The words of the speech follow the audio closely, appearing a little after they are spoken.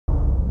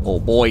Oh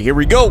boy, here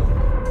we go.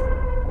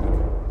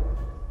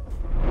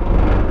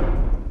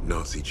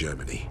 Nazi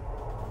Germany.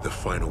 The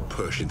final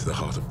push into the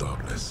heart of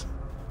darkness.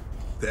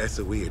 The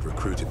SOE had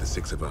recruited the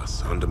 6 of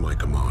us under my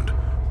command.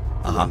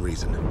 For one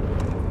reason.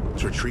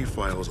 To retrieve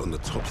files on the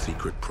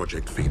top-secret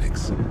Project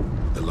Phoenix.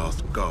 The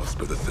last gasp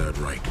of the Third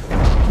Reich.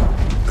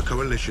 A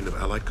coalition of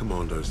Allied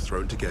commandos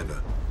thrown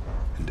together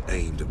and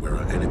aimed at where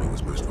our enemy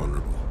was most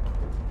vulnerable.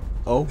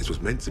 Oh. This was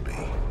meant to be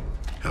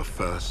our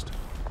first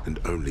and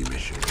only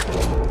mission.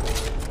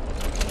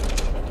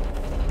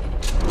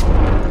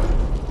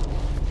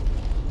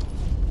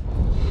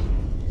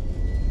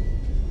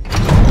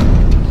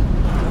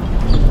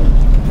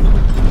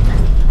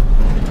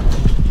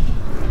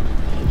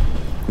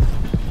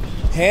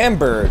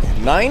 Hamburg,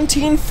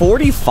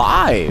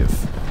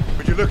 1945.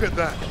 Would you look at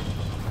that?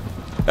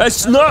 That's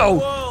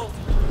snow.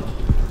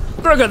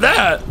 Look at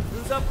that.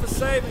 Who's up for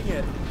saving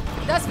it?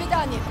 До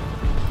свидания.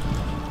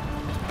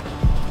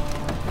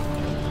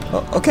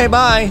 Okay,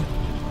 bye.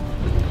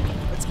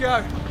 Let's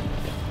go.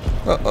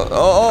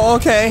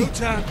 Okay.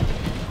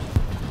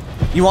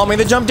 You want me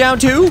to jump down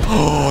too?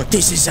 Oh,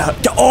 this is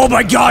oh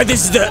my god,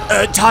 this is the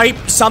type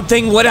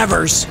something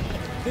whatevers.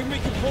 Think we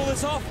can pull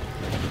this off?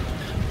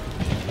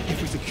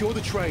 If we secure the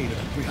train,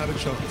 we have a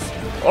chance.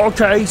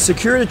 Okay,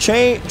 secure the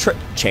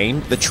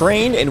the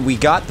train, and we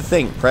got the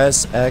thing.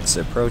 Press X,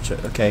 approach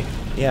it. Okay,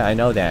 yeah, I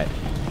know that.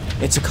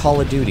 It's a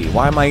Call of Duty.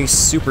 Why am I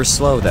super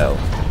slow though?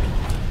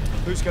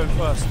 Who's going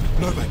first?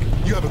 Novak,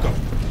 you have a go.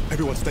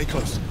 Everyone stay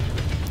close.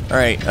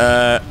 Alright,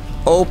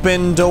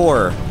 open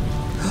door.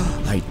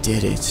 I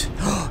did it.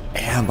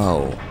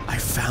 Ammo. I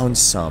found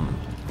some.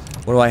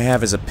 What do I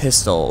have as a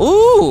pistol?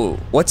 Ooh!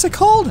 What's it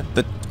called?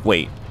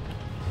 Wait.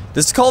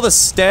 This is called a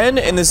Sten,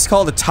 and this is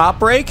called a top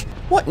break?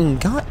 What in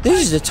God?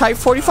 This is a Type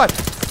 45.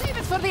 Save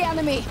it for the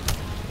enemy.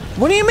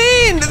 What do you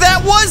mean?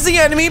 That was the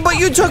enemy, but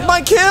you took my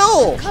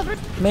kill!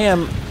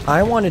 Ma'am,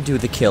 I want to do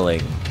the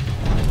killing.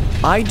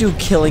 I do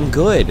killing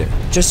good.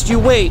 Just you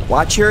wait.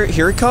 Watch here.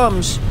 Here it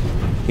comes.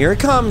 Here it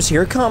comes.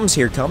 Here it comes.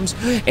 Here it comes.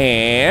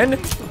 And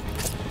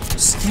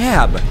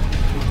stab.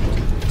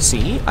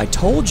 See, I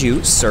told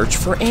you, search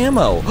for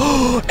ammo.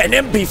 An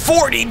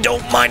MP40,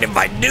 don't mind if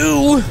I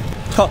do.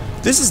 Huh,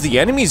 this is the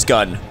enemy's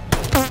gun.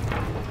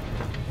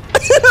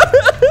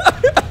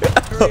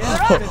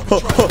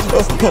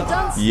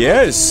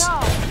 Yes.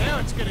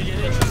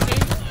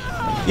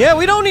 Yeah,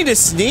 we don't need to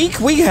sneak.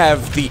 We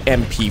have the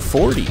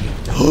MP40.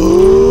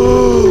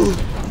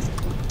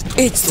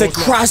 It's the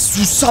cross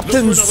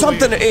something.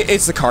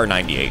 It's the car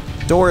 98.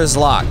 Door is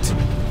locked.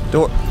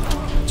 Door.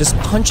 Just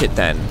punch it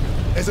then.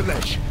 There's a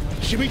ledge.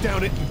 Shimmy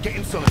down it and get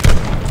inside.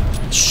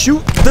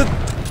 Shoot the.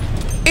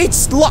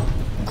 It's locked.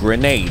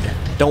 Grenade.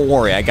 Don't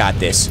worry, I got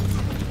this.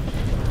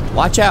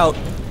 Watch out.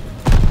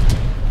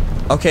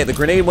 Okay, the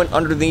grenade went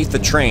underneath the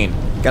train.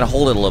 Gotta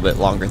hold it a little bit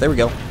longer. There we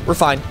go. We're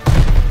fine.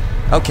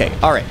 Okay,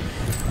 alright.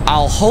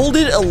 I'll hold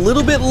it a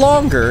little bit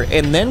longer,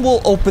 and then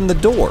we'll open the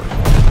door.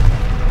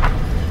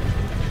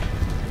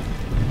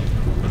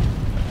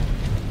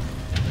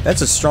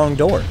 That's a strong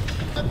door.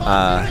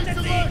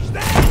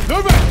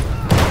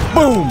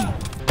 Boom!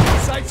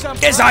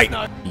 Yes,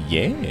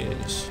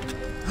 Yes.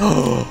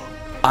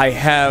 I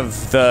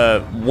have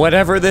the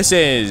whatever this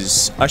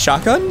is. A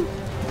shotgun?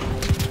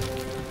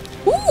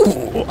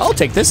 Ooh, I'll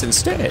take this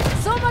instead.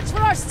 So much for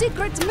our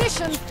secret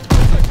mission.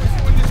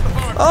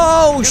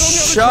 Oh,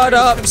 shut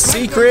up,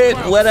 secret,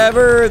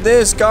 whatever,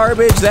 this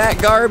garbage,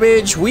 that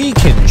garbage. We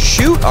can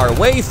shoot our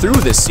way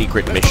through this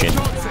secret mission.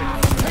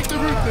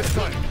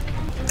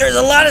 There's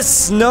a lot of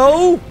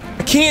snow.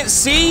 I can't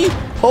see.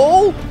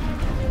 Oh,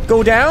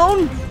 go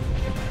down.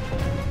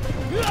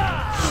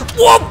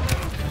 Whoop!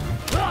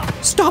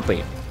 Stop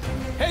it.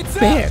 Heads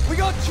Man. up. We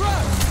got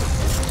trapped.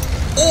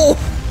 Oh.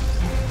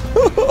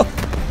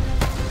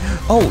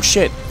 Oh,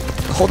 shit.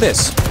 Hold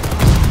this.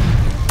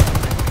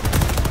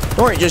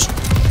 Don't worry, just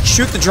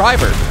shoot the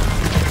driver.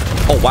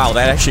 Oh, wow,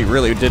 that actually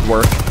really did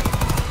work.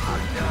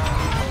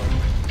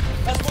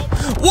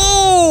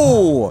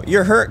 Whoa!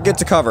 You're hurt, get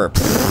to cover.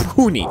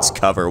 Who needs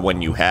cover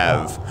when you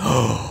have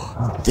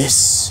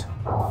this?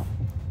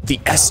 The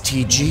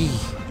STG.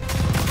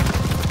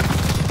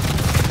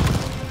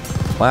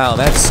 Wow,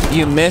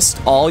 you missed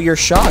all your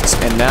shots,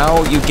 and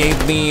now you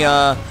gave me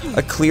a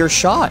clear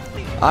shot.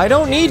 I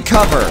don't need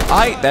cover.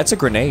 That's a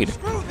grenade.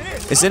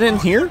 Is it in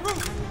here?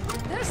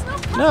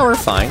 No, we're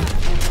fine.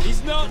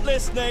 He's not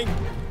listening.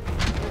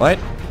 What?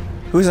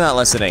 Who's not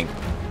listening?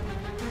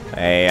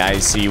 Hey, I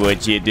see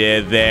what you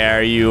did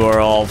there. You are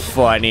all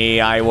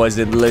funny. I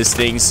wasn't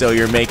listening, so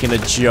you're making a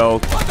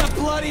joke. What the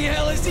bloody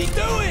hell is he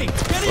doing?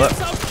 Getting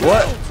himself killed.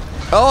 What?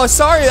 Oh,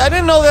 sorry. I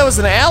didn't know that was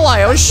an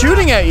ally. I was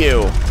shooting at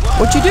you.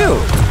 What'd you do?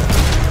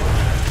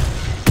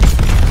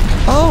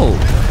 Oh.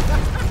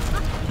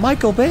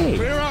 Michael Bay.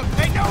 Clear up.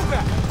 Hey,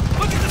 Nova!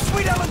 Look at the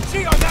sweet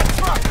LMG on that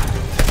truck!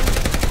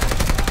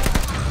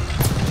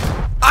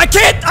 I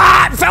can't!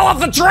 Ah! It fell off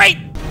the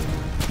train!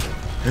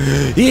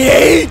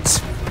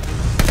 Yeet!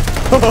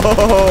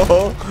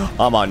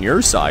 I'm on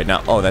your side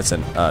now. Oh, that's a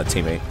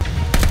teammate.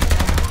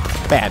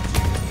 Bad.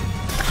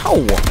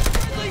 Ow!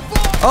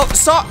 Oh,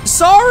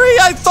 sorry,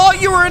 I thought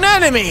you were an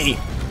enemy.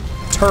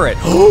 Turret.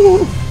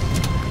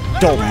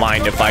 Don't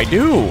mind if I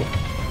do.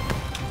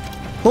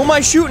 Who am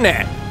I shooting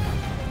at?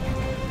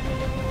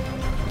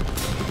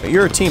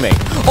 You're a teammate.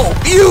 Oh,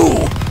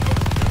 you!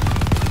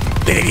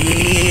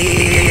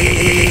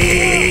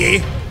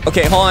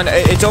 Okay, hold on.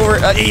 It's over.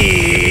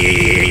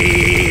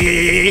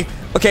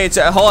 Okay, it's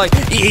hold on.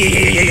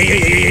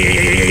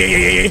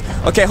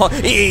 Okay, hold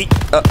on.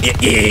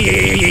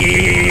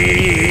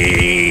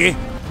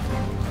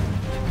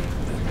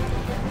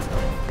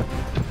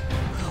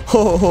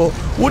 Oh,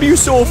 what are you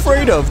so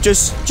afraid of?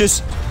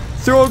 Just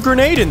throw a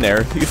grenade in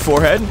there, you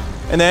forehead,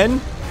 and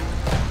then.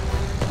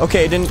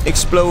 Okay, it didn't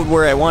explode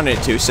where I wanted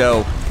it to,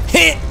 so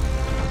hit.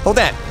 Hold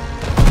that.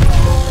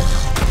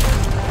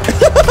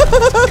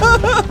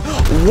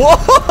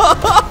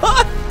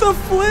 What the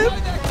flip?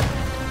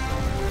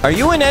 Are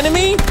you an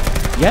enemy?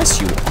 Yes,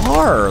 you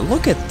are.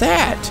 Look at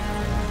that.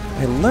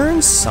 I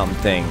learned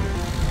something.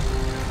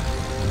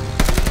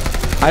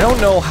 I don't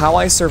know how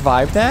I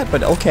survived that,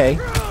 but okay.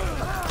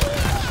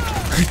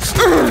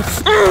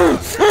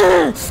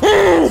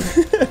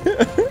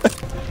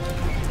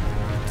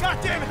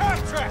 Goddamn half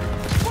track!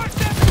 Watch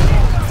that!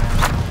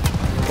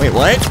 Wait,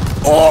 what?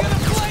 Oh!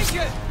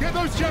 Get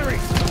those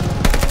Jerrys!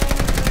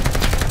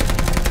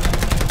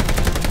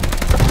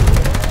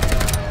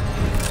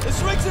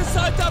 This rig's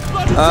inside that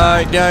bloody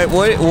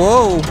what?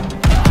 Whoa!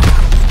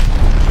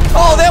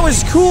 Oh, that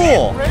was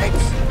cool!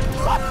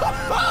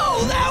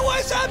 Oh, that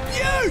was a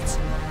beaut!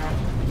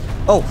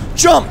 Oh,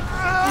 jump!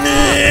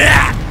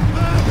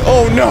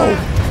 Oh no!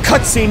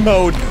 Cutscene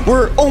mode!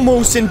 We're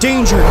almost in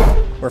danger!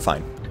 We're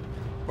fine.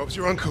 Bob's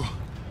your uncle.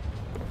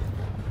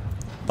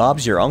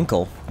 Bob's your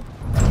uncle.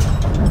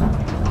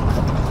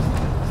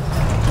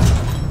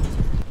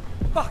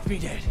 Fuck me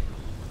dead.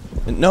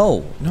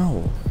 No.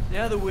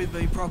 Now that we've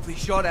been properly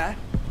shot at,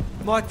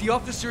 might the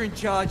officer in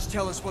charge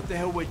tell us what the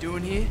hell we're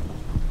doing here?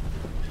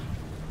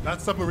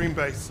 That submarine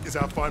base is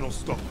our final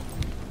stop.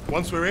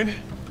 Once we're in,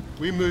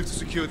 we move to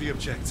secure the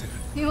objective.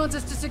 He wants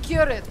us to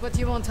secure it, but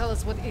he won't tell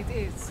us what it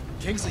is.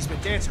 Kingsley's been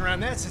dancing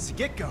around that since the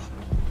get-go.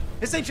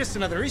 This ain't just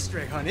another Easter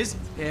egg hunt, is it?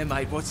 Yeah,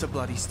 mate, what's the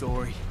bloody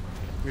story?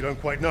 We don't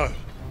quite know.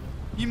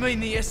 You mean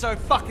the SO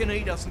fucking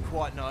E doesn't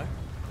quite know?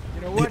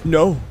 You know what?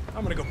 No.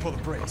 I'm gonna go pull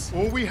the brakes.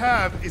 All we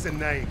have is a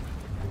name.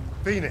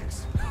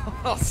 Phoenix.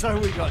 Oh, so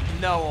we got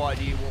no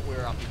idea what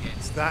we're up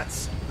against.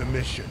 That's the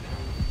mission.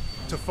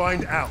 To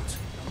find out.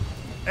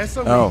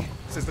 SOE Oh.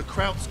 says the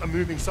Krauts are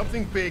moving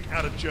something big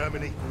out of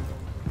Germany.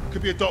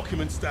 Could be a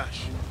document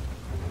stash.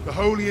 The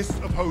holiest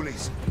of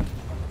holies.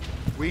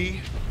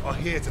 We are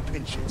here to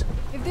pinch it.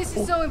 If this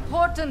is so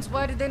important,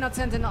 why did they not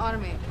send an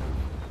army?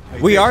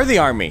 We are the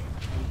army.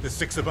 There's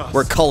 6 of us.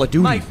 We're Call of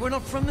Duty. Mate, we're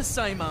not from the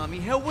same army.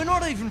 Hell, we're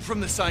not even from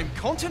the same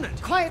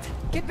continent. Quiet!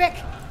 Get back!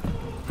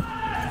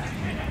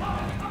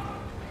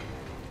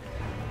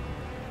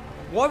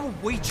 Why were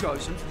we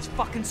chosen for this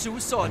fucking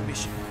suicide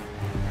mission?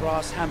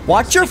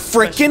 Watch your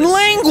frickin'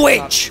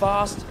 language!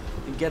 Fast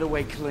and get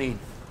away clean.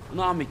 An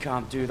army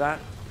can't do that.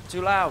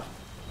 Too loud.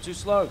 Too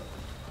slow.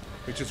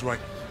 Richard's right.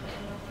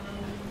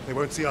 They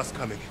won't see us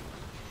coming.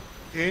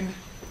 In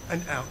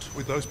and out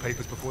with those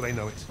papers before they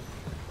know it.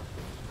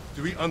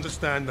 Do we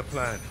understand the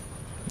plan? I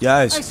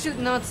Yes. shoot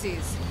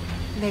Nazis.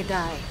 They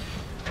die.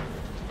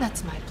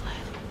 That's my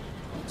plan.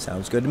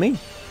 Sounds good to me.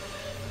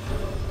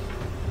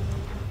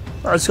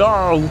 Let's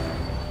go.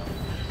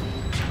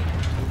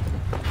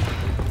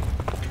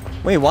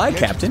 Wait, why,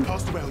 Captain?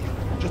 Past the rail yard,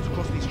 just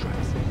across these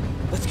tracks.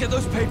 Let's get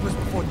those papers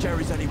before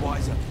Jerry's any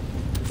wiser.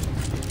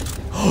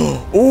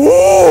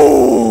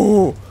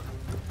 Ooh!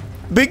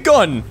 Big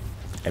gun.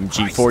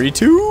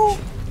 MG42.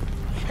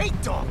 Hate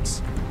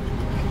dogs!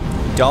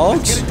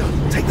 Dogs? Get it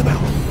done. Take them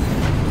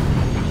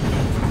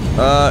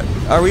out.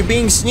 Are we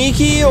being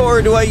sneaky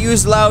or do I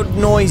use loud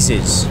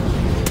noises?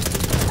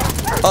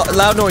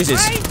 Loud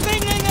noises. They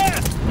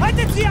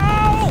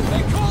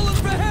calling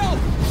for help!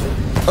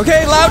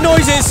 Okay, loud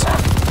noises.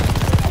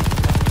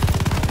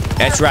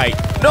 That's right.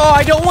 No,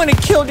 I don't want to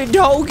kill the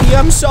doggy.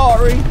 I'm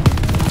sorry.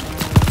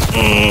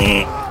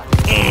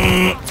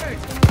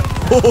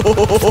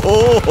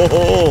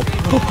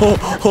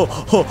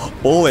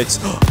 Bullets.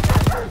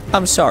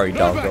 I'm sorry,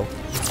 doggo.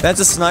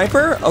 That's a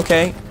sniper?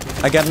 Okay,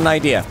 I got an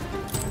idea.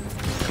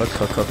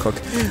 Cook.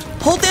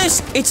 Hold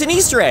this! It's an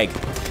Easter egg.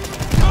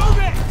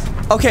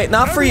 Okay,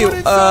 not for you.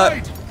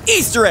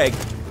 Easter egg.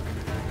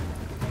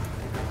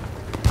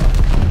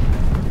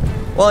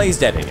 Well, he's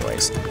dead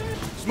anyways.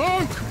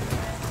 Smoke!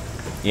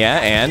 Yeah,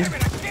 and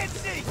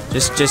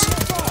just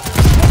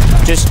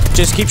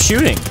keep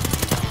shooting.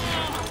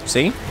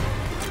 See?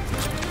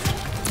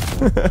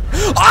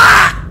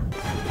 Ah!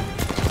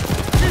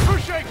 Keep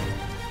pushing!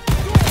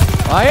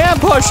 I am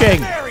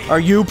pushing. Are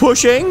you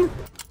pushing?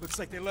 Looks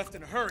like they left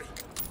in a hurry.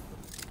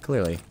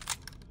 Clearly.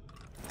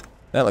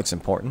 That looks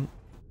important.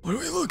 What are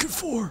we looking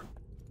for?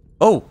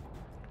 Oh.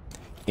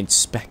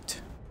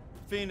 Inspect.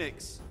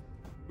 Phoenix,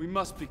 we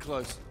must be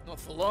close. Not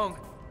for long.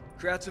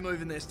 Krauts are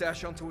moving their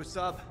stash onto a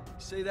sub.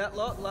 See that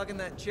lot lugging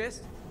that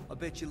chest? I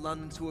bet you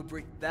London to a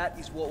brick that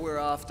is what we're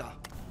after.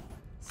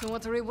 So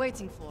what are we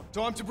waiting for?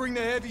 Time to bring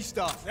the heavy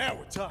stuff. Now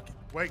we're talking.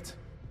 Wait.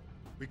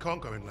 We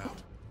can't go in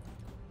loud.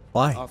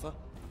 Why? Arthur?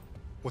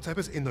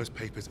 Whatever's in those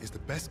papers is the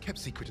best kept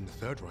secret in the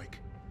Third Reich.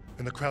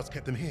 And the crowd's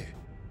kept them here,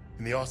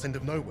 in the arse end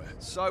of nowhere.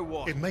 So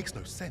what? It makes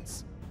no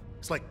sense.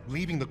 It's like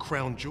leaving the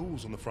crown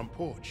jewels on the front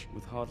porch.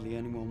 With hardly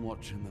anyone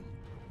watching them.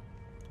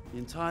 The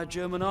entire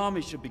German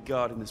army should be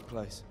guarding this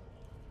place.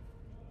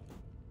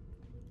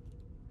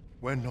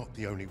 We're not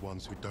the only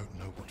ones who don't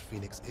know what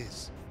Phoenix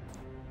is.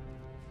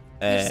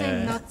 You're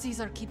saying Nazis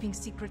are keeping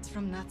secrets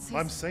from Nazis?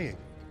 I'm saying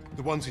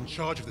the ones in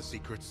charge of the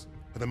secrets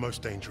are the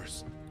most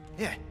dangerous.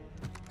 Yeah,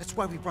 that's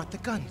why we brought the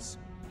guns.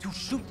 To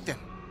shoot them.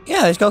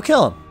 Yeah, let's go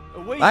kill him.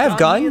 I have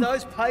gun.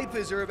 Those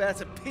papers are about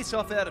to piss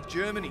off out of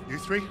Germany. You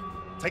three,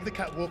 take the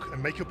catwalk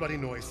and make your bloody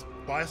noise.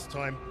 Buy us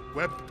time.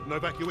 Webb,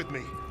 Novak, you're with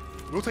me.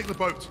 We'll take the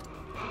boat.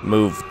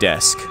 Move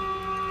desk.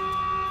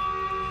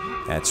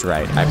 That's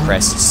right. I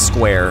pressed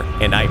square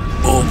and I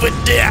move a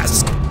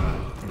desk.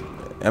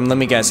 And let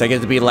me guess, I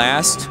get to be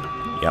last?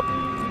 Yep.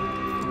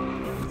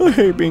 I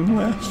hate being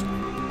last.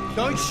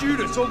 Don't shoot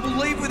us or we'll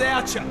leave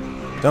without you.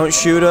 Don't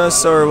shoot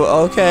us or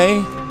okay.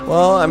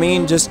 Well, I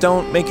mean, just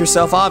don't make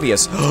yourself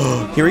obvious.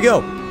 Here we go.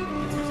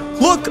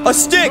 Look, a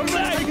stick!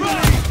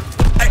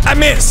 I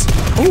missed!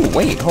 Oh,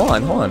 wait, hold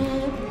on.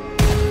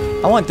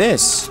 I want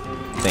this.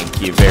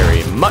 Thank you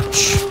very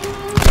much.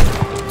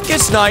 Get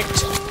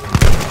sniped.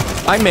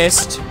 I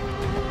missed.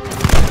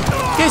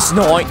 Get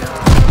sniped.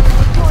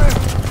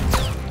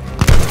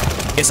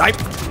 Get sniped.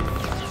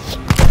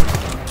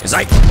 Get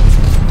sniped.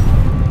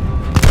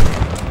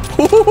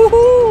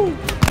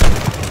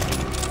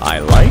 I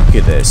like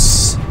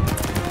this.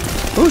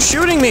 Who's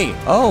shooting me?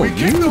 Oh, We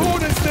kicked the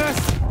hornet's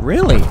nest.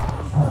 Really?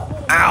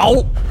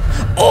 Ow!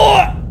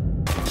 Oh!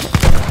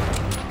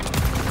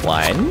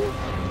 1,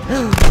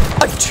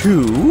 a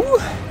 2,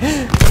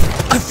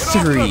 a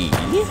 3,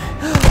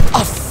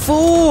 a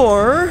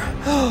 4,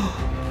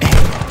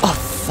 a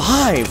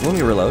 5. Let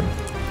me reload.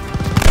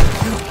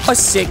 A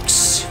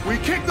 6. We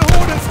kicked the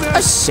hornet's A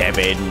nest.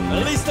 7.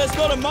 At least there's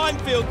not a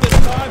minefield this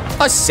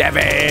time. A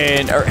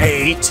 7 or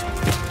 8.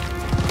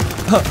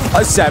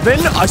 A 7.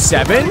 A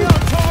 7. The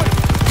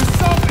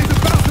sub is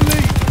about to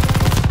leave.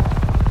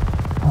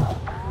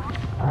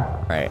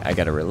 Alright, I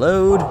gotta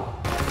reload.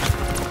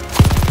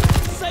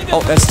 Oh,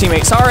 that's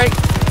teammate. Sorry.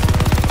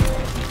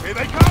 Here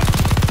they come.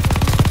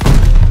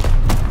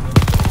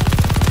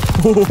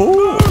 We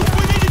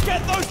need to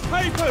get those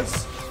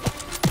papers.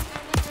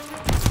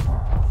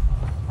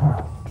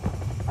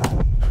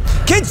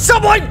 Can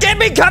someone get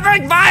me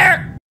covering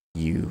fire?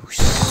 You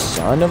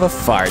son of a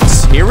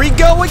farts. Here we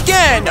go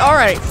again.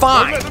 Alright,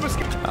 fine. Let them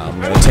escape. I'm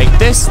gonna take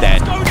this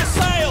then. Go to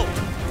sail.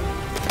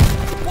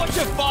 Watch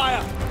your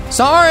fire.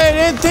 Sorry, I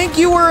didn't think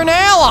you were an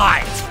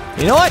ally.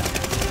 You know what?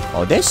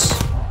 Oh, this?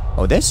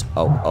 Oh, this?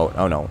 Oh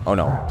no. Oh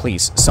no.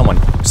 Please, someone,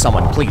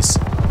 please.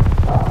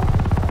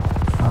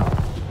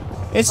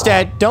 It's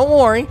dead. Don't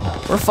worry.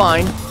 We're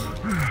fine.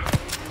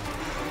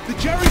 The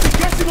Jerrys are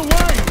getting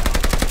away.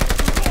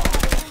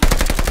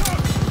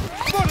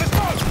 Come on, let's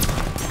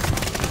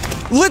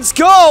go. Let's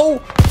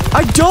go.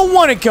 I don't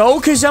want to go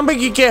because I'm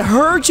gonna get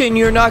hurt and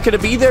you're not gonna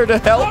be there to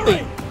help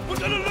me. We're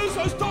gonna lose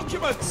those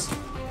documents.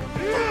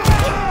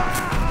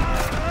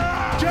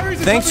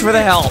 Jerry's Thanks for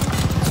the help.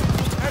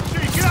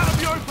 MG, get out of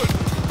the open.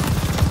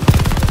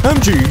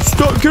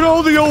 MG, get out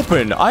of the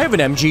open. I have an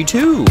MG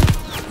too.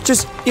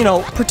 Just, you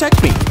know,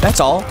 protect me. That's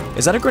all.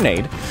 Is that a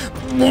grenade?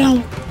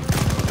 No.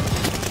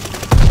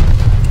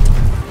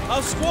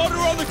 Our squad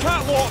are on the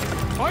catwalk.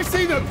 I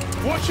see them.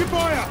 Watch your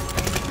fire.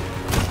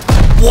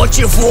 What's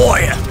your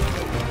fire?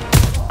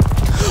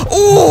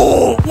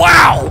 Ooh,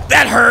 wow,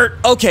 that hurt.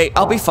 Okay,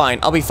 I'll be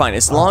fine.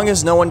 As long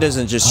as no one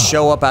doesn't just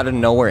show up out of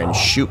nowhere and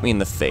shoot me in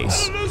the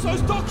face. We're gonna lose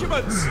those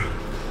documents.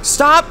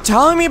 Stop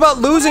telling me about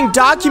losing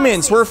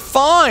documents. We're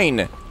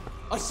fine.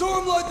 I saw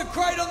him load the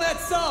crate on that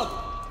sub.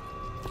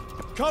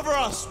 Cover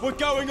us. We're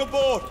going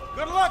aboard.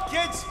 Good luck,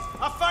 kids.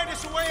 I'll find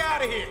us a way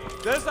out of here.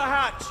 There's the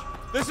hatch.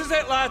 This is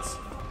it, lads.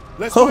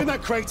 Let's Oh. find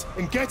that crate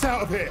and get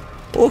out of here.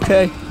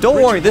 Okay,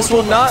 don't worry. This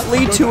will not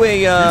lead to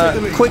a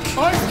quick.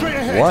 Eyes straight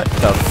ahead. What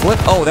the flip?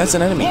 Oh, that's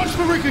an enemy. Watch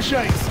for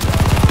ricochets.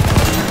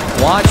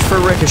 Watch for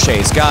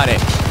ricochets. Got it.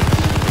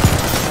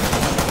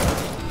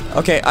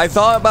 Okay, I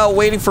thought about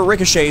waiting for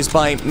ricochets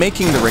by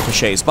making the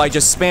ricochets by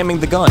just spamming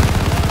the gun.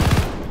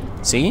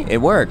 See, it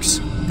works.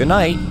 Good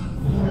night.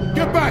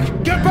 Get back!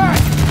 Get back!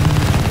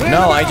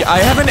 No, I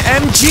have an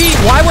MG.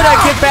 Why would I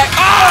get back?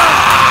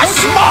 Ah,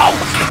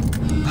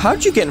 smoke!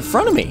 How'd you get in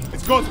front of me?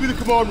 It's got to be the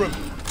command room.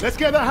 Let's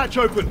get that hatch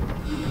open.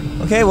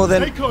 Okay, well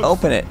then, Stay close.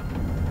 open it.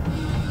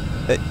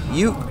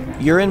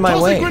 You're in my Toss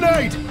a way.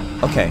 grenade.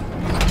 Okay,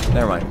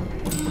 never mind.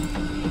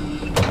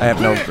 I have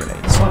no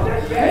grenades.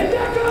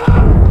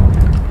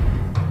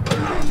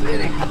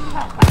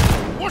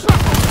 Watch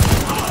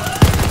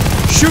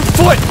that. Shoot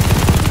foot!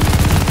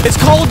 It's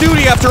Call of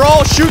Duty after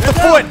all, shoot the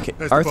foot! Okay,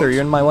 There's the Arthur, box.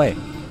 you're in my way.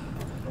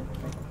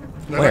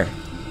 No, Where? no.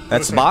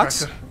 That's the Go to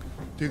box? Factor.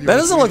 Do the That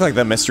honors, doesn't look please. like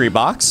the mystery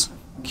box.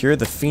 Cure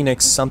the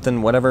Phoenix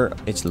something, whatever.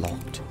 It's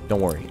locked. Don't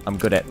worry, I'm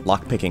good at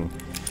lock picking.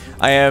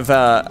 I have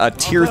a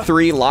tier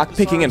 3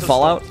 lockpicking and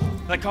Fallout.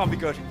 That can't be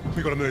good.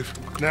 We gotta move.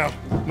 Now.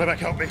 Novak,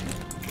 help me.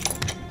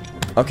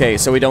 Okay,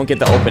 so we don't get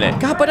to open it.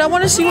 God, but I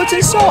want to see what's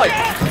inside.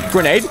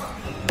 Grenade.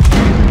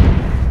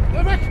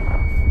 Novak!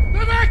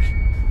 Novak!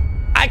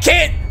 I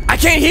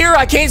can't hear,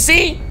 I can't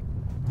see.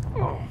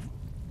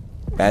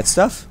 Bad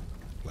stuff.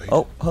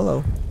 Oh,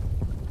 hello.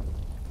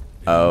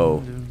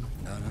 Oh.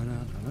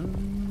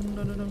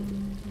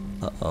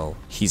 Uh-oh.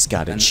 He's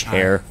got a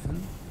chair.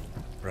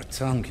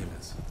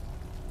 Rectangulars.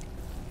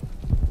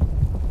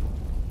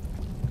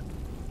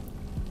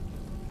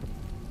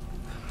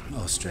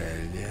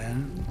 Australia.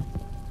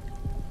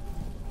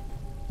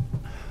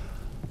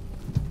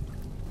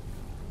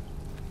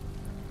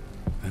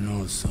 And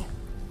also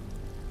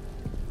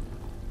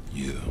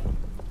you.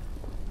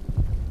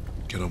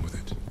 Get on with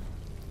it.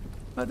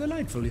 how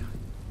delightful.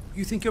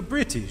 You think you're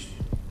British?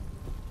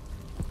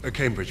 A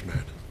Cambridge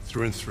man,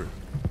 through and through.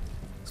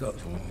 So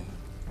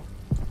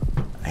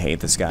I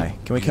hate this guy.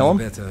 Can we kill him?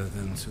 better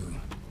than to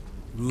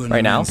ruin Right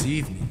a now? man's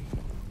evening.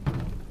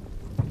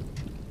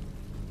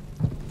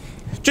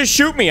 Just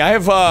shoot me. I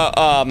have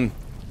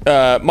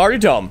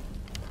martyrdom.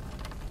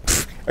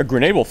 A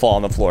grenade will fall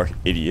on the floor,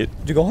 idiot.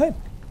 You go ahead.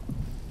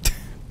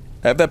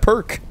 I have that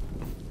perk.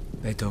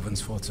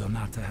 Beethoven's fourth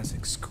sonata has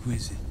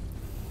exquisite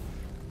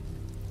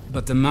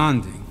but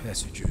demanding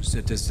passages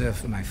that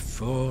deserve my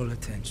full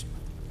attention.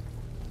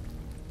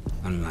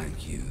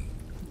 Unlike you.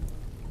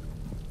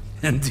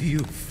 And do you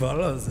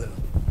follow them?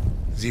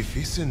 Sie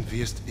wissen,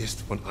 wie es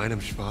ist, von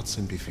einem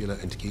schwarzen Befehler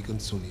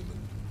entgegenzunehmen.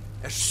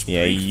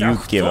 Yeah, you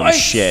give him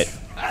shit.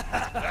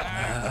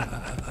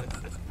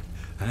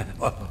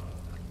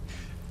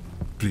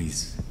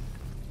 Please,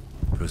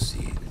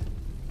 proceed.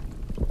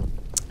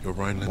 Your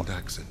Rhineland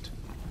accent.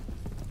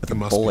 With a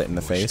bullet in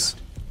the face.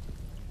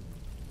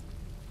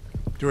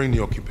 During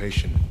the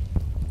occupation,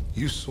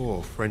 you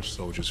saw French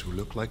soldiers who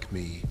look like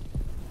me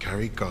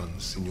carry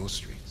guns in your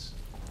streets.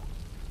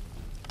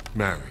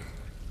 Marry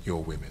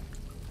your women.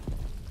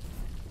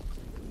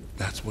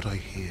 That's what I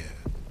hear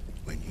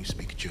when you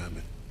speak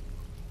German.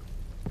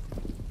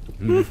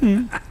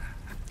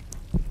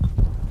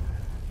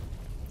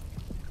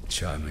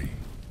 Charming.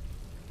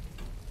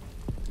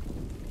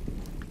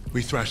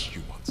 We thrashed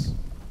you once.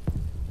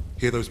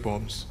 Hear those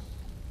bombs?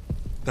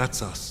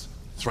 That's us,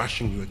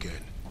 thrashing you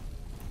again.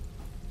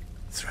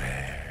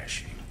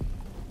 Thrashing.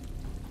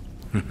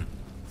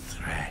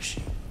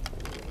 Thrashing.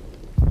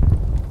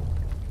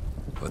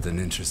 What an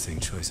interesting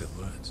choice of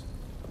words.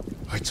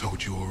 I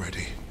told you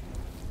already.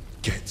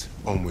 Get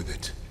on with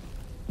it.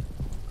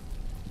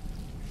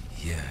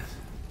 Yes.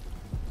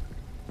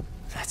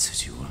 That's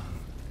what you want.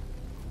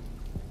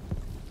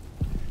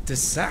 To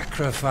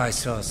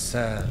sacrifice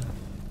yourself.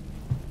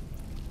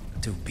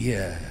 To be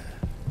a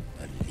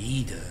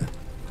leader.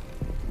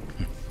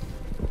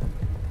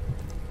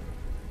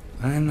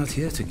 I am not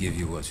here to give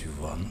you what you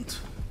want.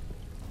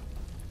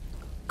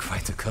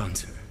 Quite the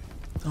contrary.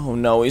 Oh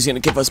no, he's gonna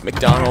give us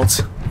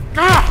McDonald's.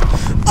 Ah!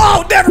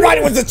 Oh, never mind,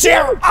 it was the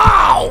chair!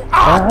 Ow! Oh,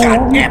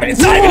 god damn it,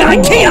 it's not even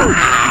IKEA!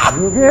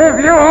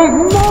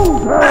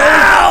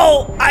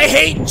 Ow! I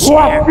hate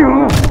chair!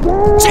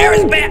 Chair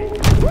is bad!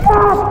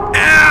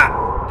 Ah!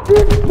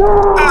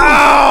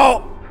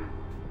 Ow!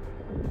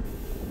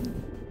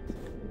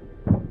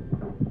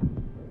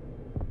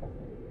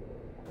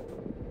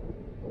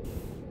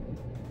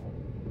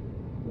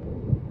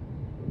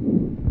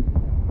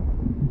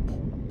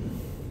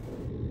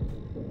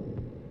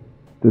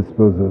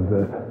 Dispose of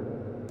that.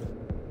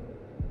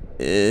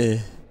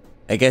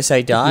 I guess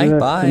I die? In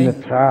Bye.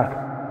 the trap.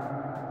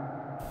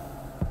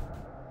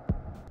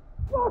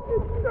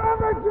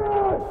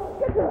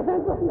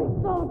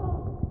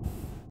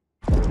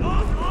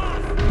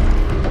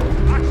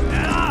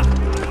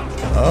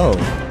 Oh.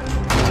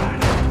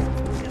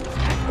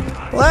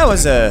 Well, that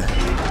was a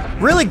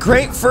really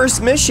great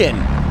first mission.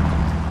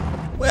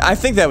 Well, I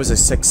think that was a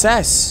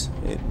success.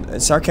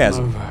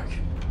 Sarcasm. Novak.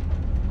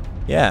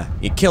 Yeah,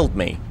 you killed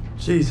me.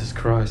 Jesus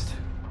Christ.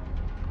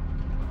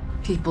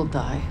 People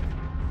die.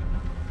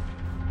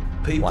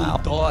 People Wow.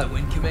 die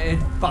when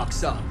command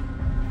fucks up.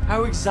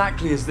 How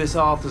exactly is this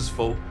Arthur's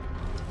fault?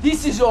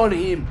 This is on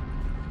him.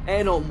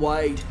 And on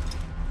Wade.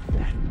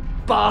 That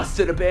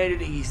bastard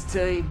abandoning his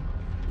team.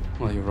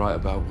 Well, you're right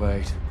about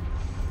Wade.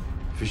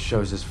 If he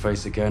shows his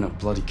face again, I'll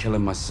bloody kill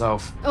him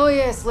myself. Oh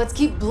yes, let's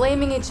keep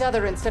blaming each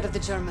other instead of the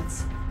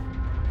Germans.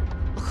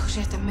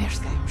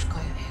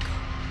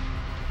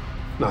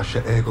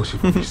 Nasze ego się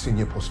powieści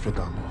nie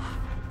postradamo.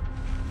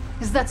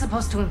 Is that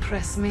supposed to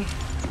impress me?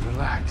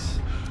 Relax.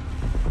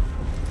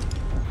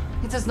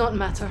 It does not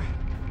matter.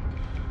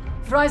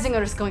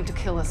 Freisinger is going to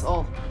kill us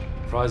all.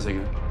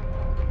 Freisinger.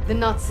 The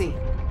Nazi.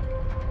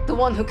 The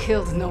one who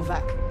killed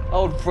Novak.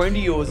 Old friend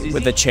of yours, is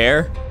With he? the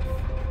chair?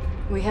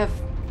 We have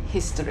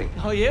history.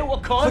 Oh yeah,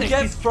 what kind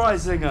Forget of...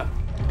 Freisinger.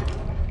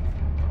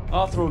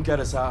 Arthur will get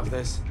us out of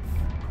this.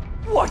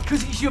 What,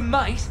 because he's your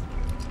mate?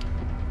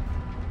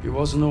 He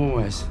wasn't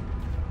always.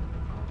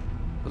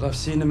 But I've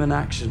seen him in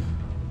action.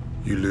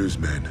 You lose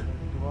men.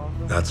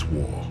 That's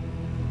war.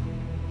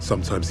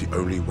 Sometimes the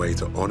only way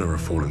to honor a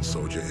fallen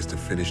soldier is to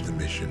finish the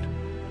mission.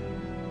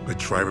 But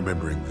try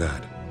remembering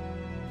that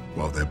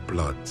while their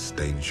blood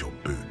stains your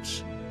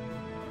boots.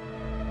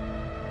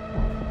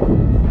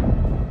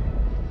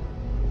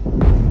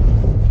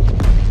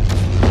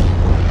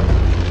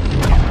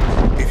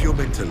 If you're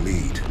meant to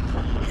lead,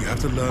 you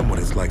have to learn what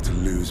it's like to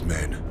lose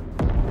men.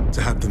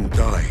 To have them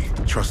die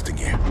trusting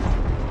you.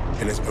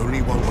 And there's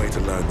only one way to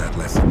learn that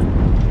lesson.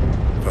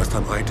 First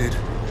time I did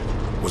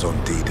was on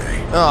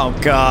D-Day. Oh,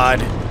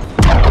 God.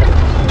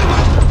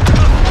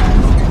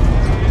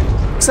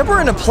 Except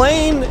we're in a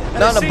plane,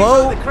 not in a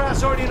boat. The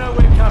Krauts already know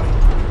we're coming.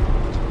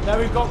 Now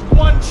we've got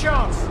one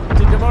chance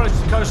to demolish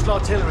the coastal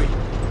artillery.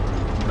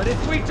 But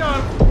if we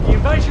don't, the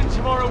invasion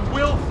tomorrow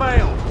will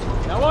fail.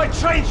 Now I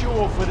trained you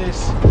all for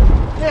this.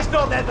 Let's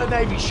not let the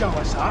Navy show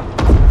us up.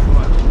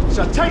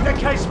 So take the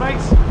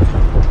casemates,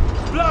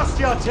 blast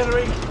the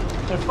artillery,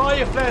 and fire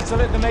your flares to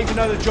let the Navy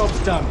know the job's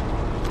done.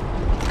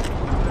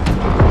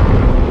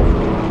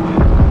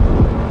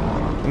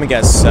 Let me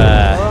guess,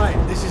 Alright,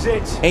 this is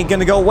it. ain't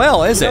gonna go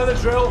well, is You it? know the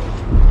drill.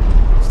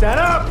 Stand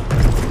up!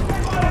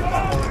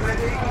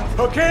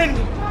 Hook in!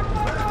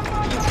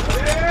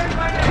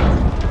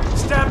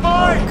 Stand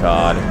by! Oh,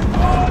 God.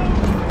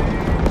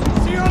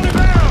 See you on the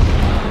ground!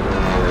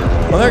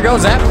 Well, there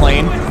goes that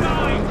plane.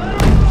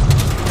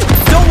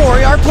 Don't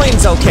worry, our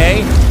plane's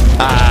okay.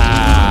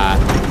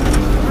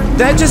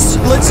 That just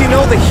lets you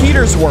know the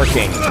heater's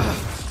working.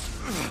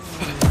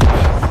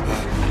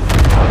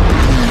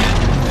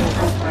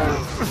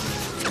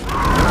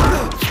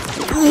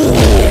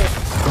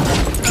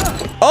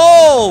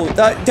 Oh,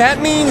 that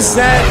means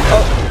that...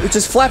 Oh,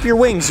 just flap your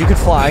wings, you could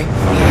fly.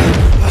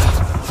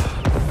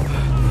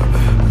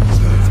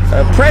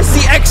 Press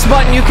the X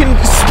button, you can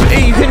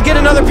get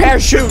another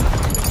parachute.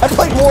 I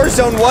played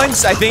Warzone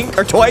once, I think,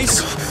 or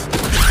twice.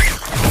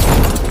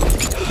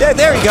 Yeah,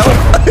 there we go.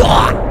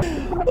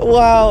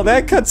 Wow,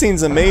 that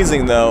cutscene's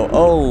amazing, though.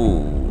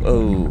 Oh.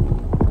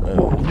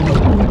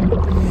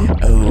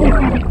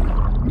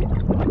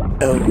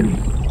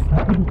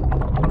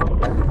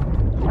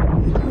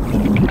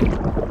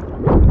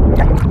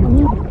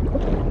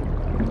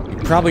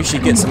 Probably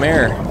should get some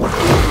air.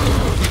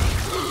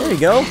 There you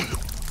go.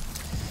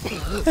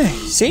 Hey,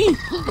 see?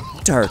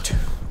 Dart.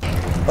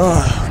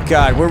 Oh,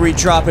 God, where are we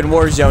dropping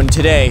Warzone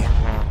today?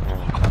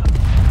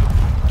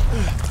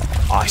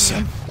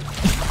 Awesome.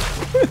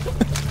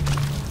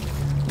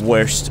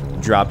 Worst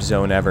drop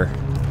zone ever.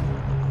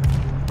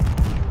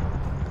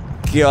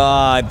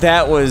 God,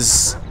 that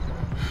was...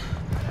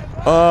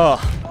 Oh.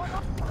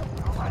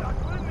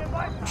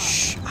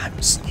 Shh,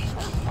 I'm sneaky.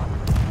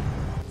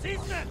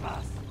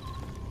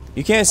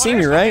 You can't see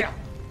me, right?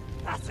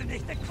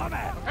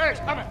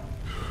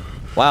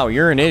 Wow,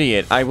 you're an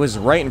idiot. I was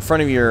right in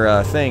front of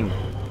your thing.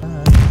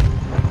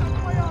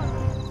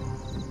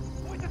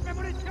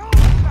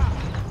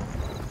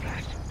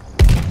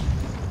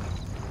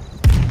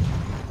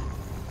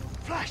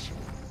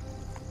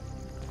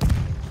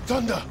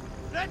 Thunder!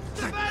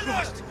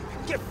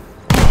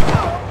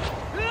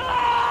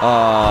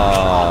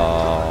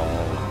 Oh.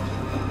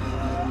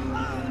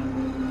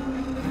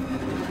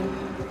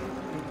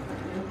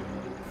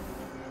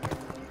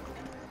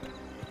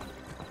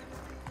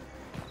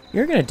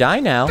 You're gonna die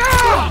now.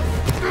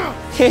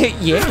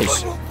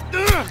 Yes.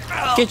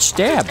 Get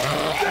stabbed.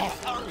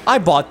 I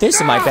bought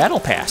this in my battle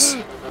pass.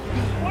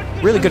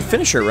 Really good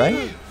finisher,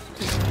 right?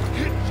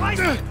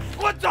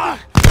 What the?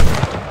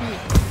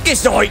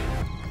 Destroy.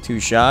 2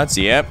 shots,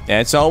 yep,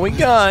 that's all we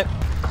got.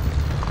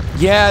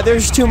 Yeah,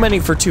 there's too many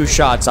for 2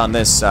 shots on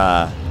this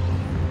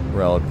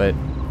road, but...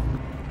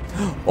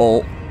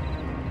 Oh.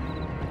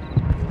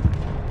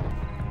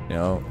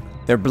 No,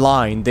 they're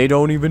blind, they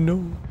don't even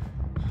know.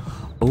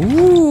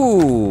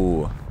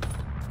 Ooh.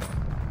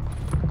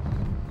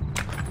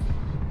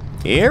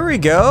 Here we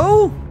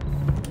go.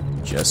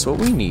 Just what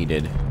we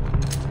needed.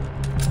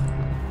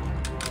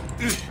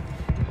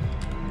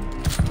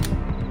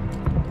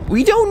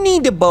 We don't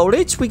need the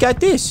bullets. We got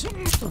this.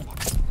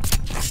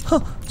 Huh.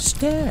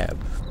 Stab.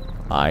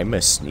 I'm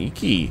a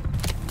sneaky.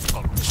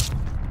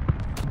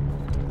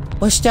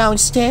 What's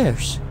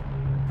downstairs?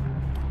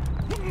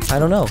 I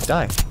don't know.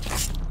 Die.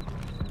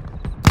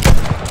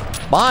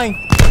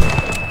 Bye.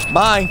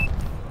 Bye.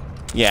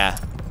 Yeah.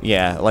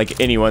 Yeah.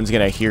 Like anyone's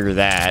gonna hear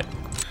that.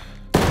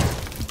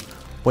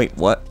 Wait,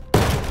 what?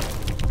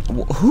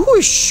 Who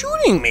is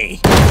shooting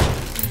me?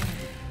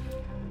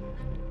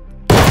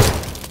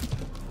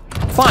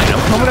 Fine, I'm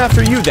coming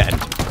after you then.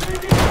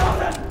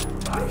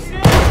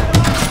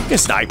 Get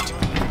sniped.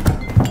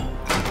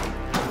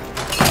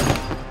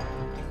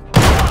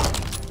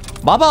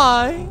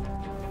 Bye-bye.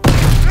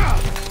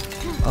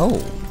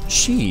 Oh,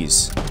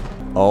 jeez.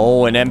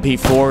 Oh, an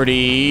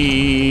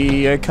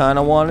MP40. I kind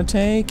of want to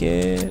take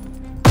it.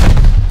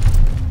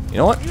 You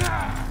know what?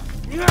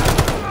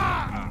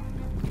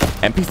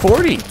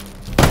 MP40.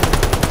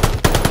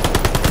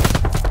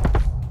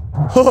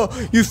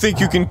 You think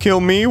you can kill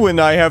me when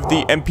I have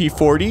the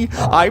MP40?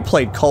 I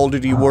played Call of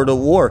Duty World at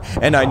War,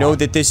 and I know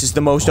that this is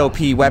the most OP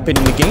weapon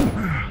in the game.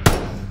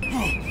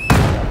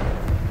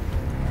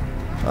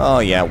 Oh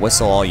yeah,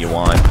 whistle all you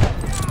want.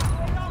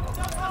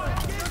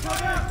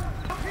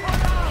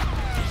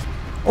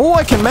 Oh,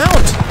 I can mount!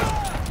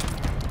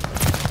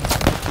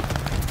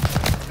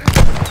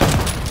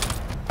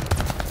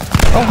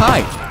 Oh,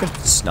 hi. Good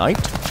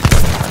sniped.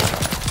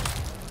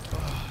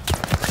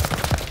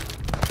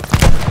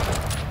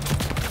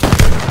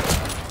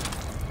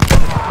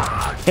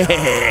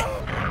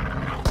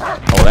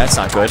 Oh, that's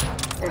not good.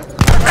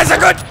 That's not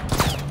good!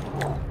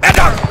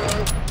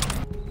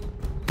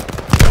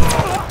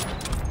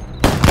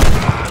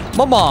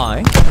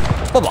 Bye-bye.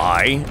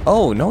 Bye-bye.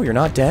 Oh, no, you're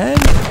not dead?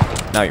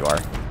 Now you are.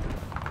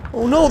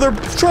 Oh, no, they're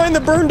trying to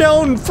burn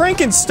down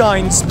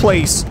Frankenstein's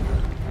place.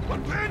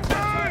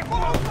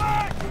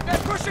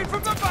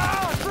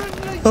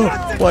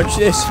 Oh, watch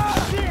this.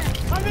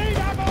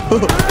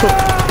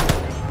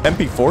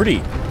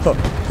 MP40.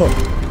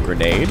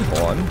 Grenade,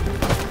 hold on.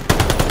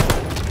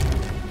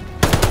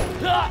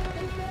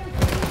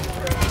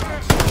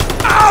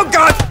 Oh,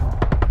 God!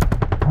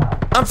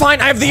 I'm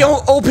fine, I have the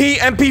OP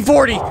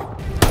MP40.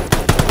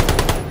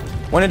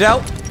 When in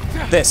doubt,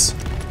 this.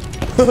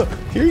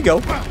 Here you go.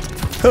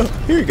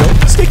 Here you go.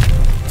 Stick.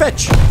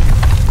 Fetch.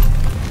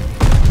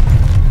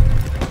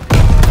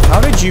 How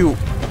did you...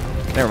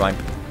 Never mind.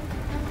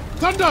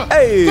 Thunder!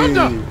 Hey!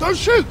 Thunder! Don't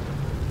shoot!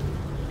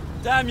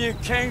 Damn you,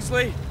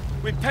 Kingsley.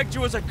 We pegged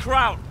you as a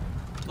kraut.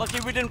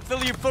 Lucky we didn't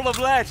fill you full of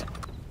lead.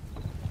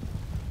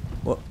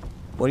 What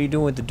are you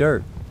doing with the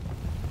dirt?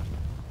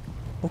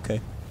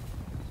 Okay.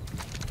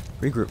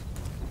 Regroup.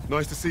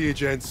 Nice to see you,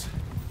 gents.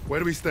 Where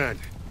do we stand?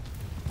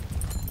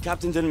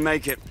 Captain didn't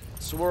make it,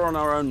 so we're on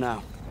our own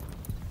now.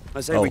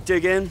 I say we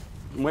dig in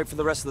and wait for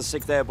the rest of the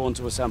 6th Airborne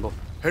to assemble.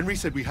 Henry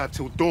said we have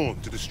till dawn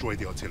to destroy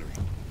the artillery.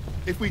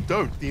 If we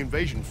don't, the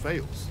invasion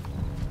fails.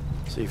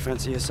 So you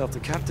fancy yourself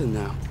the captain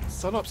now?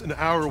 Sunup's an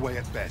hour away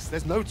at best.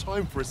 There's no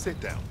time for a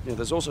sit-down. Yeah,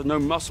 there's also no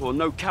muscle or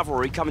no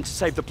cavalry coming to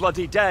save the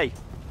bloody day.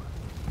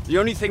 The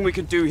only thing we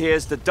can do here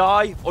is to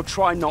die or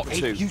try not to.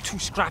 Hey, you two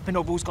scrapping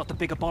over who's got the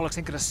bigger bollocks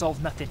ain't gonna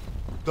solve nothing.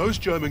 Those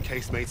German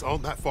casemates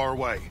aren't that far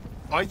away.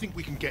 I think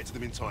we can get to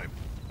them in time.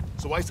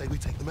 So I say we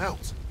take them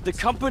out. The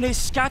company's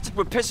scattered.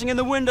 We're pissing in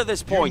the wind at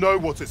this point. You know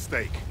what's at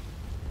stake.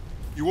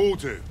 You all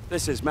do.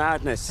 This is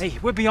madness. Hey,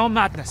 we're beyond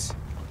madness.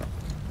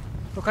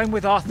 Look, I'm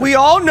with Arthur. We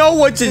all know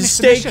what's at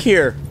stake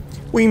here.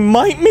 We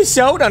might miss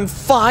out on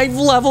 5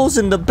 levels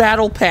in the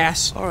battle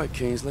pass. All right,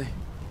 Kingsley.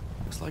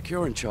 Looks like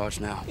you're in charge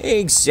now.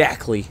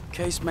 Exactly.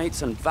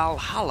 Casemates and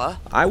Valhalla.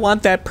 I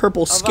want that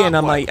purple skin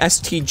on my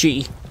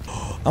STG.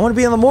 I want to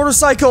be on the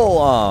motorcycle.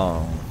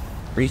 Oh.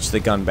 Reach the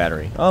gun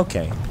battery.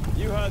 Okay.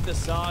 You heard the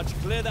Sarge.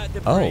 Clear that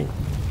debris.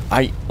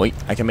 Oh. Wait,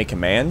 I can make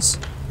commands?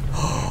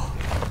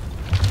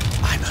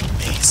 I'm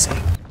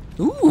amazing.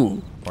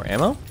 Ooh. More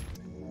ammo?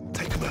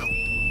 Take them out.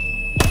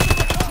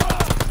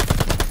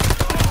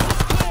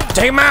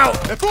 Take him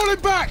out! They're falling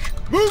back!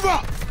 Move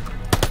up!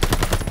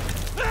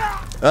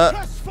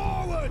 Press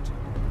forward!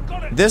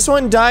 Got it. This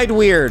one died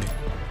weird.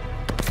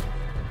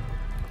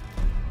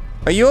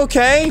 Are you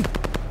okay?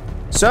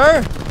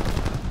 Sir?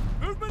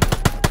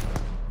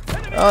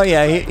 Oh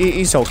yeah,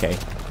 he's okay.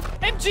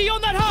 MG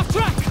on that half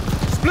track!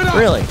 Split up!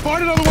 Really?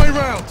 Find another way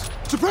round!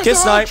 Suppress Get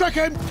the half track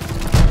end!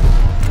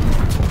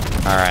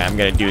 Alright, I'm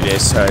gonna do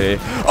this.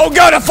 Oh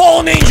god, a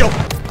fallen angel!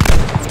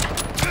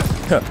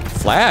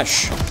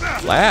 Flash.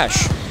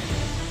 Flash.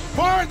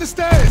 Fire at the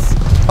stairs!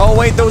 Oh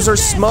wait, those are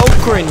smoke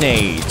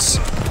grenades.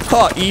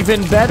 Huh,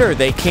 even better.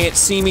 They can't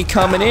see me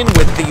coming in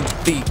with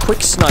the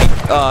quick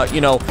snipe,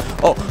 you know.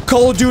 Oh,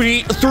 Call of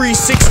Duty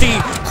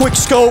 360, quick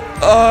scope,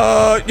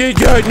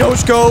 no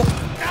scope.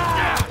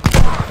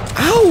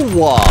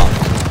 Ow!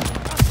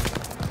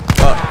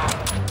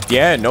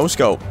 Yeah, no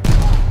scope.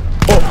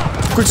 Oh,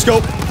 quick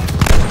scope.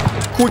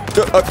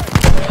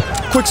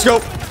 Quick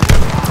scope.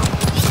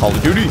 Call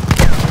of Duty.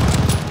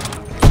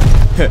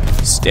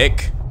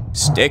 Stick.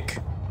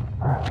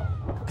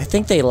 I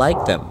think they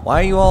like them.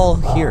 Why are you all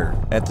here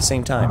at the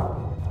same time?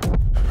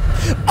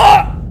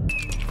 Ah!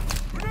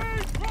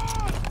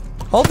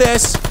 Hold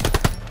this.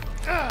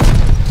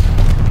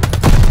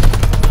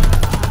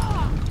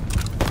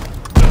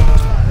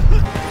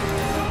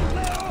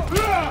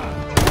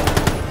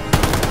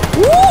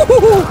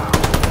 Woo!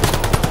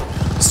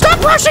 Stop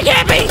rushing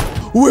at me!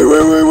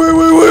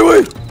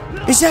 Wait.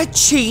 Is that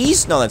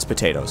cheese? No, that's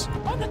potatoes.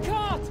 On the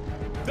cart!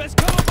 Let's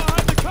go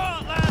behind the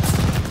cart,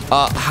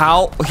 lads!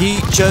 How? He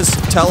just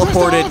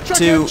teleported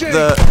to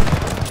the...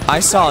 I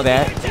saw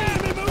that.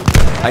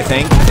 I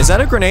think. Is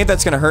that a grenade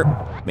that's gonna hurt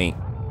me?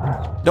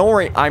 Don't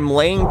worry, I'm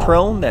laying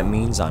prone. That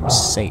means I'm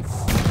safe.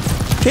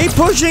 Keep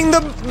pushing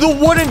the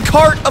wooden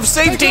cart of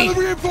safety! Take out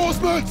the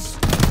reinforcements!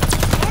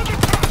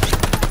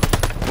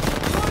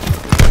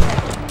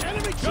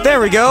 There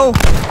we go!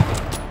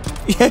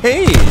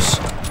 Yes!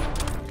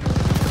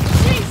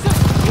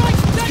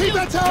 Keep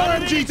that tower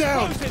MG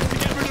down!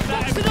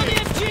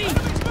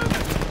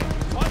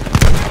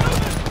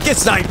 Get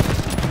sniped!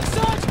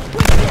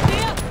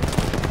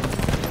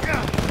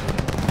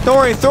 Don't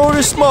worry, throw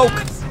the smoke!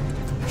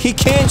 He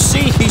can't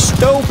see, he's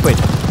stupid!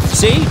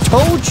 See?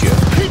 Told you!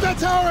 Keep that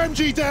tower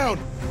MG down!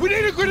 We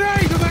need a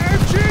grenade on the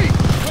MG!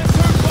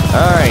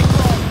 Alright.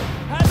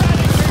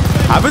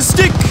 Have a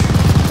stick!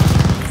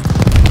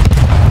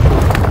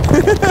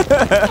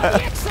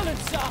 Excellent,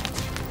 sir.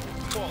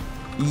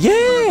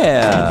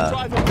 Yeah!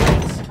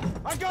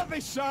 I got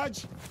this,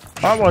 Sarge.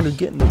 I want to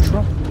get in the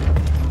truck.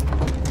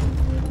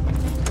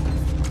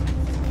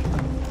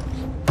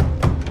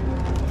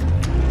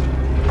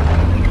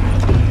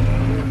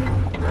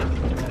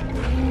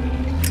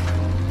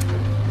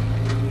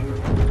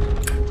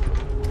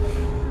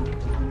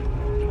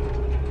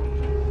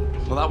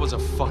 Well, that was a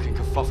fucking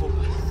kerfuffle.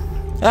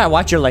 Ah,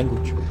 watch your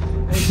language.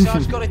 Hey,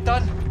 Sarge got it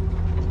done.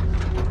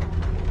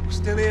 We're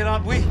still here,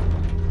 aren't we?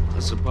 I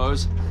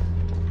suppose.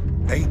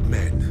 8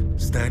 men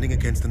standing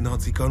against a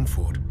Nazi gun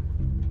fort.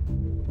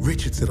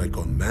 Richard said I'd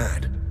gone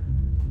mad.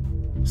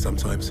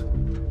 Sometimes,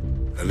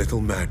 a little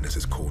madness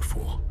is called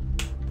for.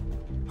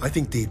 I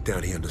think deep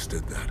down he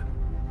understood that.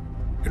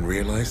 And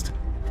realized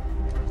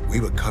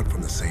we were cut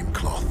from the same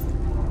cloth.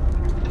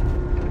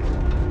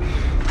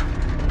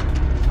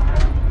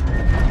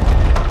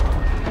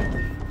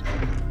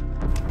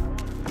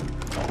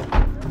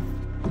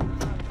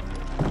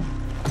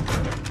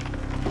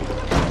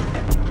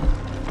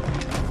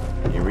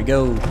 Here we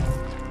go.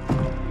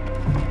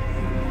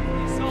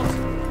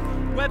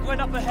 Webb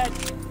went up ahead.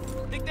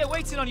 Think they're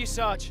waiting on you,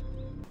 Sarge.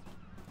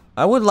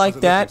 I would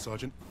like that.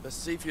 Sergeant. Let's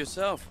see for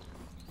yourself.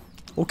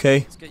 Okay.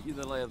 Let's get you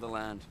the lay of the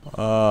land.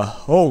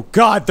 Oh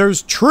god,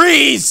 there's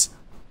trees!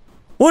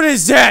 What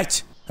is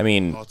that? I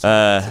mean,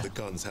 The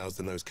guns housed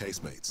in those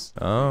casemates.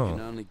 You Oh.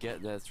 can only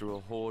get there through a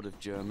horde of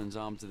Germans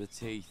armed to the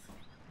teeth.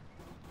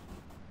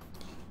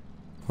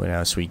 What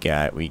else we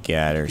got? We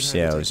got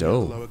ourselves,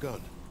 Lower oh.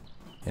 gun.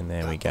 And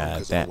then we got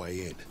bunker's that. our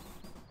way in,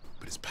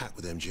 but it's packed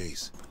with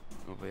MGs.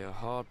 It'll be a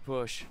hard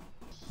push.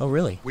 Oh,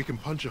 really? We can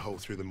punch a hole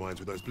through the mines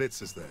with those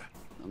blitzers there.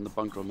 And the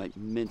bunker will make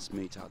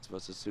mincemeat out of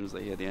us as soon as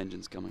they hear the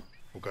engines coming.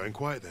 We're going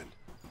quiet then.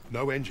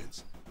 No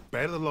engines.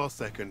 Bail at the last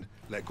second,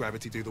 let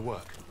gravity do the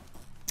work.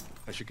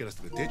 That should get us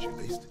to the ditch at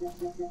least.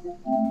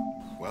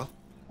 Well?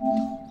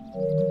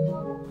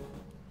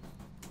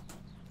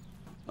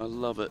 I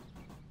love it.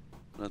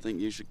 But I think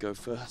you should go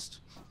first.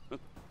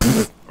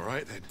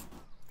 Alright then.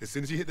 As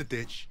soon as you hit the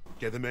ditch,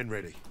 get the men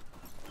ready.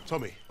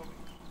 Tommy,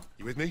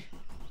 you with me?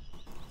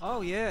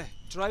 Oh, yeah.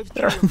 Drive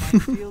through a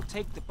minefield,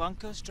 take the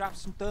bunker, strap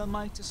some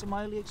thermite to some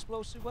highly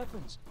explosive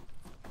weapons.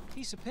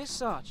 Piece of piss,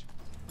 Sarge.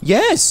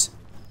 Yes!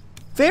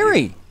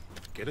 Very!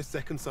 Get a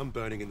second sun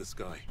burning in the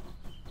sky.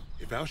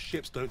 If our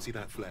ships don't see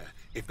that flare,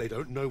 if they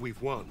don't know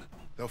we've won,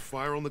 they'll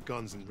fire on the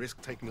guns and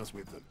risk taking us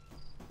with them.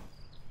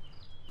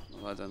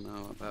 Well, I don't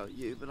know about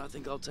you, but I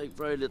think I'll take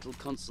very little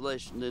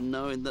consolation in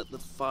knowing that the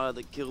fire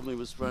that killed me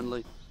was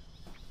friendly.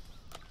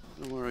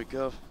 Don't worry,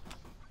 Gov.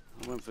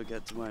 I won't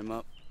forget to aim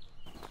up.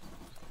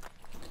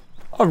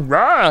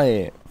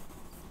 Alright!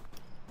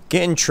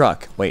 Get in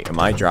truck. Wait, am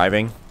I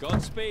driving?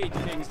 Godspeed,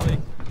 Kingsley.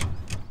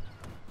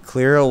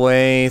 Clear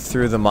away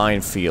through the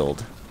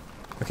minefield.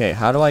 Okay,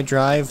 how do I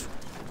drive?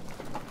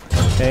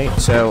 Okay,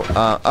 so,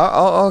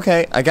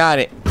 okay, I got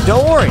it.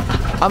 Don't worry,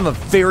 I'm a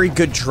very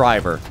good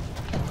driver.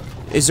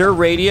 Is there a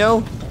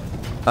radio?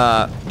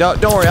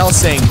 Don't worry, I'll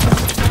sing.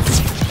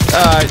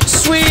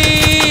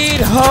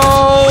 Sweet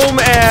Home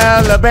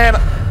Alabama.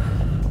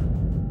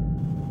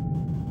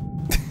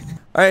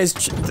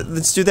 Alright,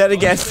 let's do that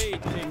again.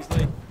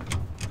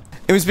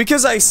 It was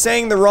because I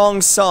sang the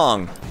wrong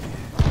song.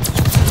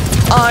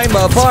 I'm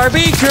a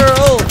Barbie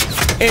girl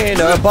in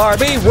a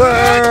Barbie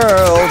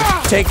world.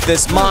 Take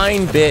this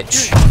mine,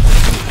 bitch.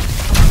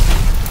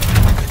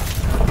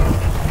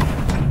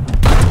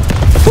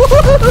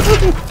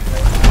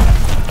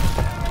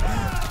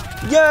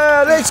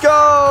 Yeah, let's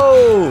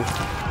go!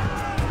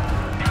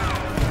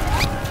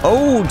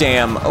 Oh,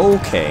 damn,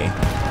 okay. We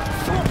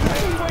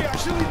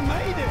actually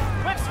made it.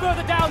 Webb's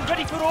further down,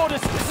 ready for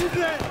orders. This is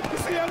it! This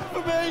is the end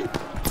for me!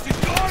 He's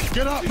gone!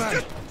 Get up,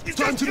 man! It's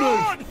time to move!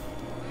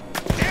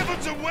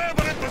 Evans and Webb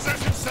are in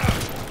possession, sir.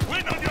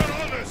 Wait on your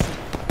orders.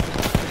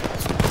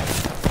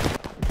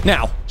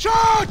 Now.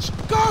 Charge!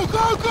 Go,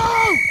 go,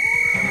 go!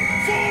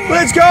 Forward!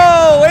 Let's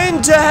go!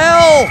 Into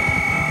hell!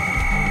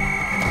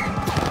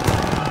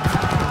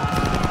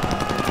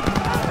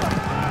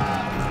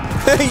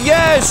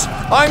 Yes!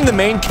 I'm the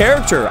main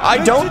character. I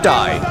don't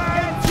die.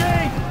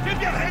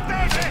 Keep your head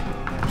down there.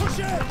 Push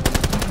it.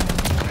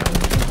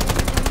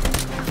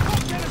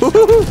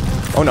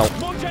 Oh no.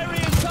 More Jerry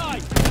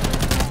inside.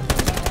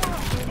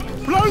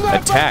 Blow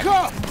that Attack.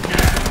 bunker!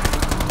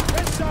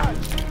 Inside.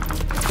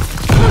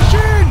 Push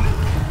in!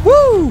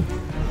 Woo!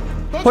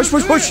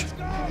 Push.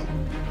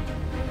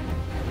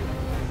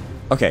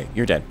 Okay,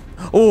 you're dead.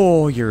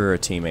 Oh, you're a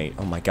teammate.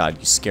 Oh my god,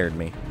 you scared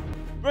me.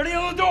 Ready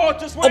on the door.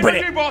 Just wait Open for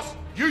it. you, boss.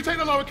 You take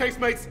the lower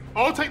casemates,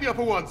 I'll take the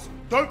upper ones.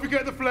 Don't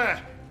forget the flare.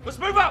 Let's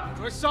move up.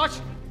 Where's Sarge?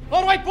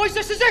 All right, boys,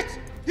 this is it.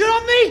 You're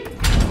on me.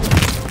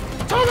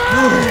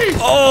 Tommy!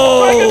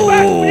 Bring it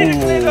back. We need to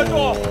clear the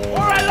door.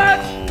 All right,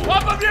 lads.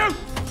 One of you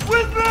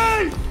with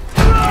me.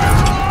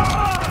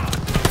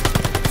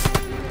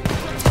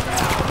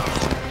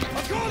 I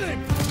got him.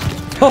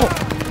 Oh,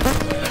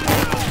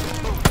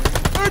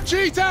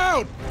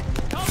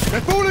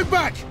 They're falling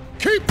back!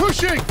 Keep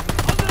pushing!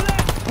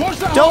 Watch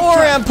that. Don't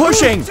worry, I'm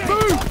pushing!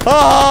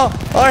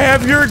 I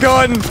have your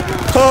gun!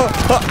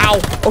 Ow!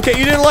 Okay,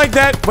 you didn't like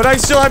that, but I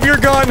still have your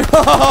gun!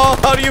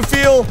 How do you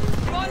feel?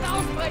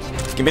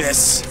 Give me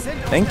this.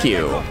 Thank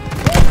you.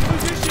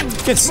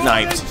 Get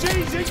sniped.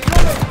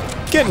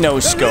 Get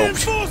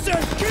no-scoped.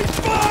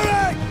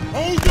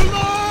 Hold the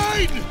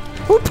line!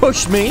 Who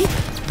pushed me?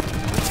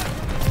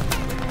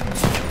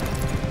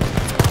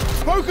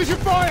 Focus your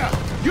fire!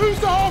 Use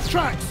the half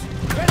tracks!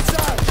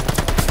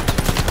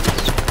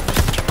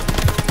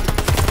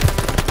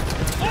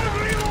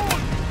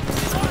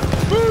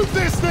 Move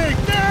this thing,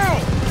 now!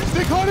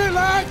 Stick on it,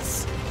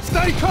 lads!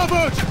 Stay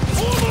covered!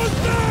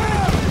 Almost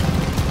there!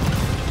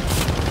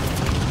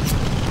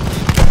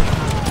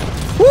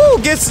 Woo,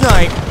 get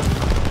sniped.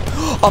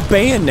 A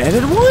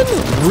bayoneted one?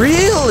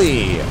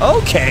 Really?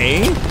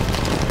 Okay.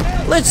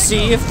 Let's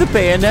see if the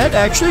bayonet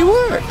actually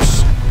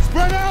works.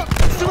 Spread out!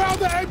 Surround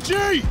the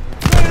MG!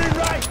 Turn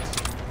right!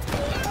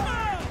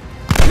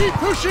 Keep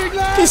pushing,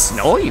 lads! He's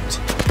sniped.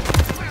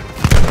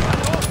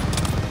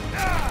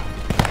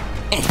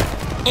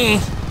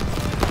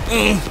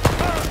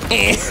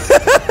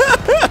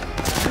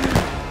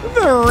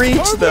 The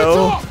reach,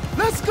 though.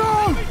 Let's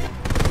go!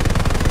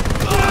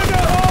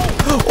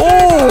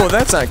 Oh,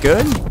 that's not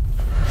good.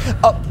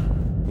 Oh,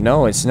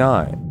 no, it's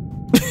not.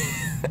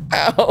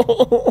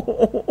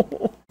 Ow.